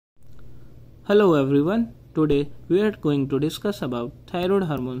Hello everyone, today we are going to discuss about thyroid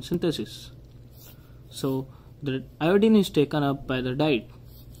hormone synthesis. So the iodine is taken up by the diet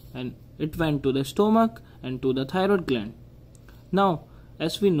and it went to the stomach and to the thyroid gland. Now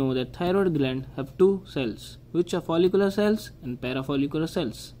as we know that thyroid gland have two cells which are follicular cells and parafollicular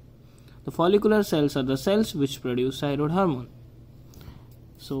cells. The follicular cells are the cells which produce thyroid hormone.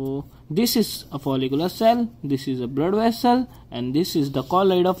 So this is a follicular cell, this is a blood vessel, and this is the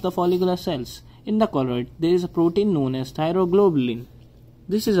colloid of the follicular cells. In the colloid there is a protein known as thyroglobulin.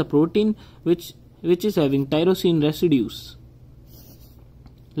 This is a protein which is having tyrosine residues.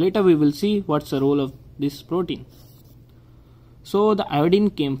 Later we will see what's the role of this protein. So the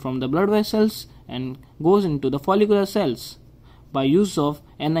iodine came from the blood vessels and goes into the follicular cells by use of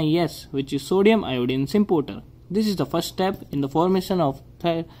NIS, which is sodium iodine symporter. This is the first step in the formation of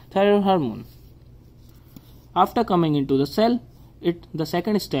thyroid hormone. After coming into the cell, the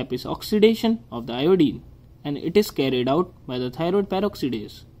second step is oxidation of the iodine, and it is carried out by the thyroid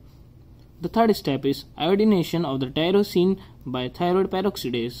peroxidase. The third step is iodination of the tyrosine by thyroid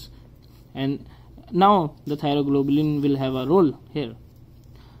peroxidase, and now the thyroglobulin will have a role here.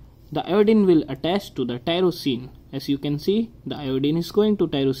 The iodine will attach to the tyrosine. As you can see, the iodine is going to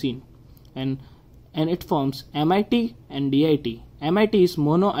tyrosine, and it forms MIT and DIT. MIT is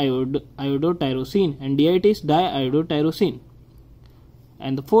monoiodotyrosine and DIT is diiodotyrosine.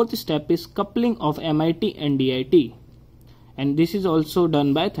 And the fourth step is coupling of MIT and DIT, and this is also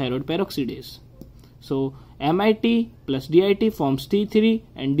done by thyroid peroxidase. So MIT plus DIT forms T3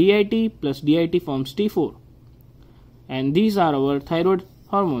 and DIT plus DIT forms T4, and these are our thyroid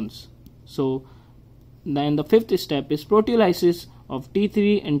hormones. So then the fifth step is proteolysis of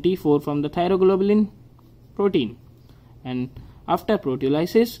T3 and T4 from the thyroglobulin protein, and after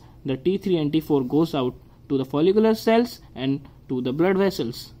proteolysis the T3 and T4 goes out to the follicular cells and to the blood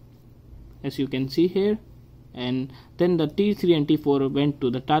vessels, as you can see here, and then the T3 and T4 went to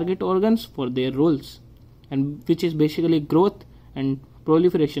the target organs for their roles, and which is basically growth and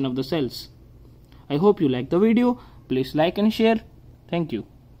proliferation of the cells. I hope you like the video. Please like and share. Thank you.